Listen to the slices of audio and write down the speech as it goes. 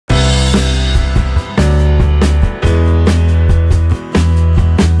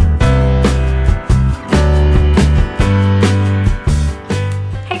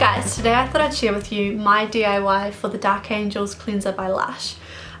thought I'd share with you my DIY for the Dark Angels cleanser by Lush.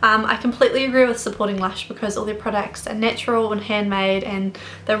 I completely agree with supporting Lush because all their products are natural and handmade and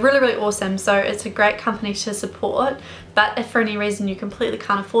they're really awesome, so it's a great company to support. But if for any reason you completely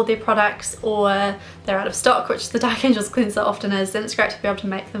can't afford their products or they're out of stock, which the Dark Angels cleanser often is, then it's great to be able to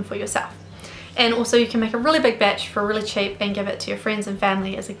make them for yourself. And also you can make a really big batch for really cheap and give it to your friends and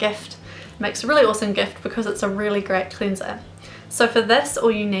family as a gift. It makes a really awesome gift because it's a really great cleanser. So for this,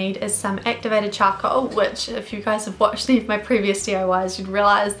 all you need is some activated charcoal, which if you guys have watched any of my previous DIYs, you'd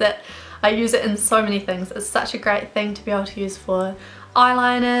realise that I use it in so many things. It's such a great thing to be able to use for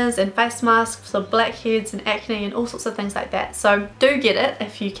eyeliners and face masks, for blackheads and acne and all sorts of things like that. So do get it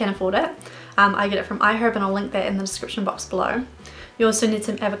if you can afford it. I get it from iHerb and I'll link that in the description box below. You also need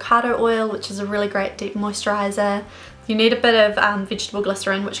some avocado oil, which is a really great deep moisturiser. You need a bit of vegetable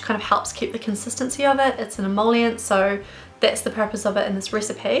glycerin, which kind of helps keep the consistency of it. It's an emollient, so that's the purpose of it in this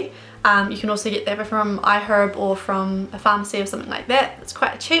recipe. You can also get that from iHerb or from a pharmacy or something like that. It's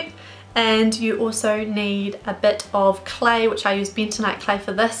quite cheap. And you also need a bit of clay, which I use bentonite clay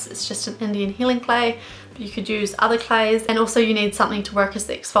for this. It's just an Indian healing clay, but you could use other clays. And also you need something to work as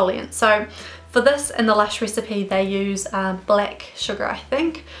the exfoliant. So for this, in the Lush recipe, they use black sugar, I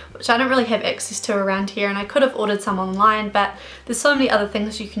think, which I don't really have access to around here, and I could have ordered some online, but there's so many other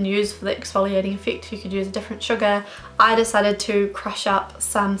things you can use for the exfoliating effect. You could use a different sugar. I decided to crush up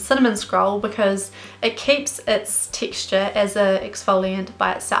some cinnamon scroll because it keeps its texture as an exfoliant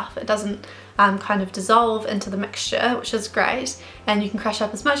by itself. It doesn't kind of dissolve into the mixture, which is great, and you can crush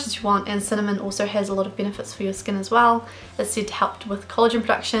up as much as you want. And cinnamon also has a lot of benefits for your skin as well. It's said to help with collagen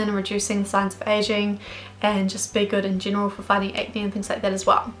production and reducing the signs of aging, and just be good in general for fighting acne and things like that as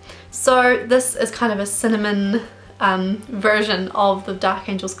well. So this is kind of a cinnamon version of the Dark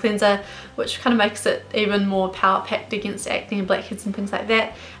Angels cleanser, which kind of makes it even more power packed against acne and blackheads and things like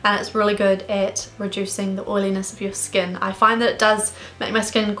that, and it's really good at reducing the oiliness of your skin. I find that it does make my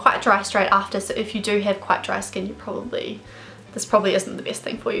skin quite dry straight after, so if you do have quite dry skin, this probably isn't the best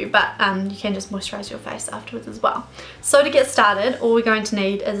thing for you, but you can just moisturize your face afterwards as well. So to get started, all we're going to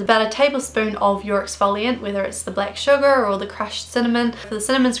need is about a tablespoon of your exfoliant, whether it's the black sugar or the crushed cinnamon. For the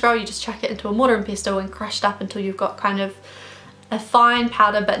cinnamon scroll, you just chuck it into a mortar and pestle and crush it up until you've got kind of a fine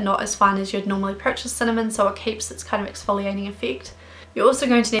powder, but not as fine as you'd normally purchase cinnamon, so it keeps its kind of exfoliating effect. You're also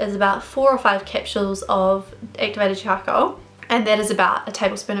going to need is about 4 or 5 capsules of activated charcoal, and that is about a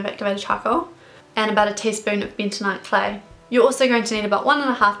tablespoon of activated charcoal, and about a teaspoon of bentonite clay. You're also going to need about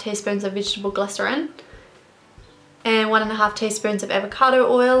 1.5 teaspoons of vegetable glycerin and 1.5 teaspoons of avocado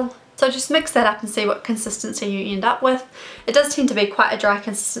oil. So just mix that up and see what consistency you end up with. It does tend to be quite a dry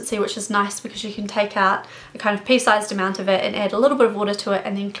consistency, which is nice because you can take out a kind of pea-sized amount of it and add a little bit of water to it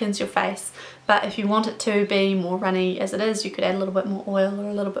and then cleanse your face. But if you want it to be more runny as it is, you could add a little bit more oil or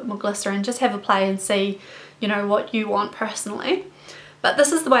a little bit more glycerin. Just have a play and see, you know, what you want personally. But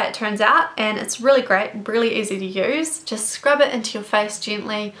this is the way it turns out, and it's really great, really easy to use. Just scrub it into your face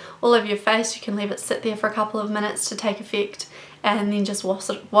gently, all over your face. You can leave it sit there for a couple of minutes to take effect, and then just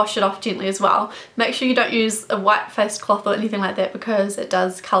wash it off gently as well. Make sure you don't use a white face cloth or anything like that because it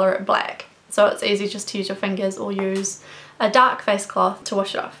does colour it black. So it's easy just to use your fingers or use a dark face cloth to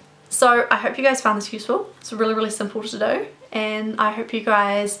wash it off. So I hope you guys found this useful. It's really simple to do, and I hope you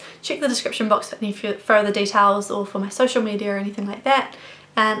guys check the description box for any further details or for my social media or anything like that,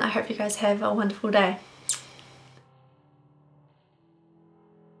 and I hope you guys have a wonderful day.